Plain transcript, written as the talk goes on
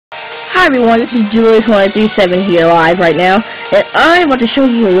Hi everyone, this is julius10837 here live right now, and I'm about to show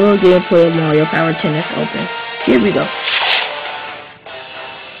you a little gameplay of Mario Power Tennis Open. Here we go.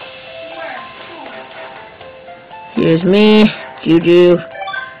 Here's me, Juju.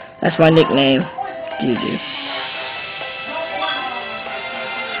 That's my nickname, Juju.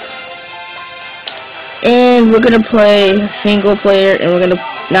 And we're gonna play single player, and we're gonna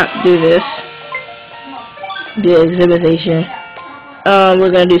not do this. Do exhibition. We're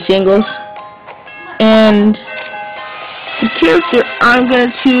gonna do singles, and the character I'm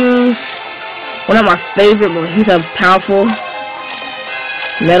gonna choose, one of my favorite, but he's a powerful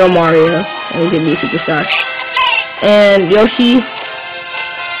Metal Mario, and he's gonna be a superstar. And Yoshi,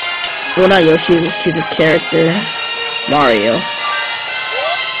 well, not Yoshi, he's a character, Mario.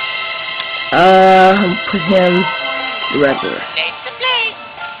 I'll put him regular,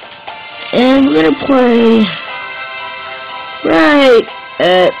 and we're gonna play right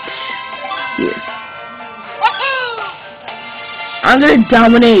at here. I'm gonna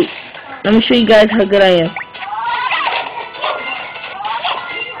dominate. Let me show you guys how good I am.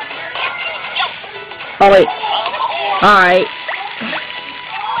 Oh wait. Alright.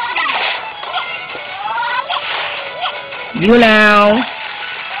 You now.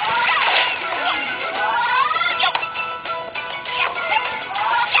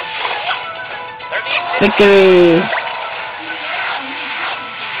 Victory.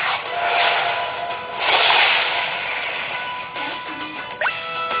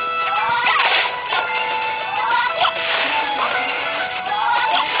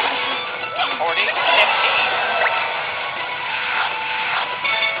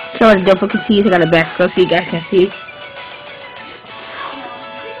 So the difficulties, I got a back so you guys can see.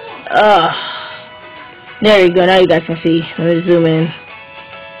 There you go, now you guys can see. Let me zoom in.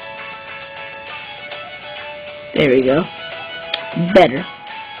 There we go. Better.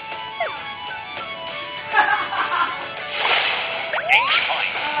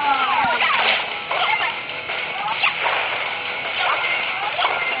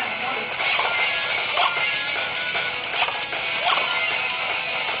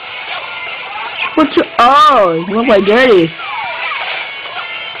 What's your, oh, you look like dirty.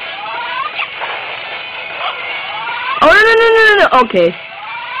 Oh, no, okay.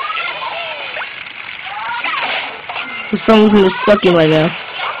 For some reason it's stuck in right now.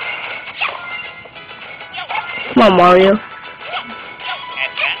 Come on, Mario.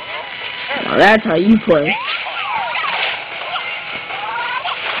 Now that's how you play.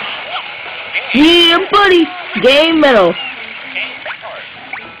 Yeah, buddy! Game medal.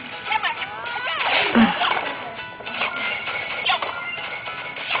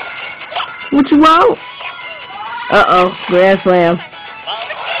 What you want? Uh-oh, Grand Slam.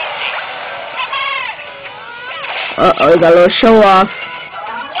 Uh-oh, got a little show off.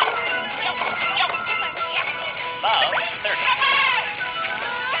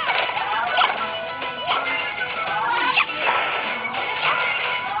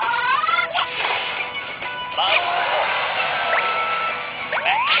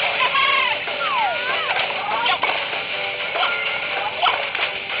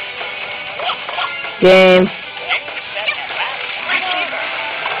 Game.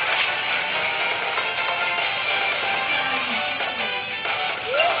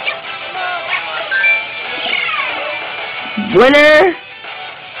 Winner,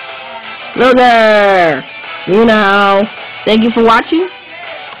 loser. You know. Thank you for watching,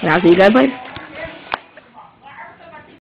 and I'll see you guys later.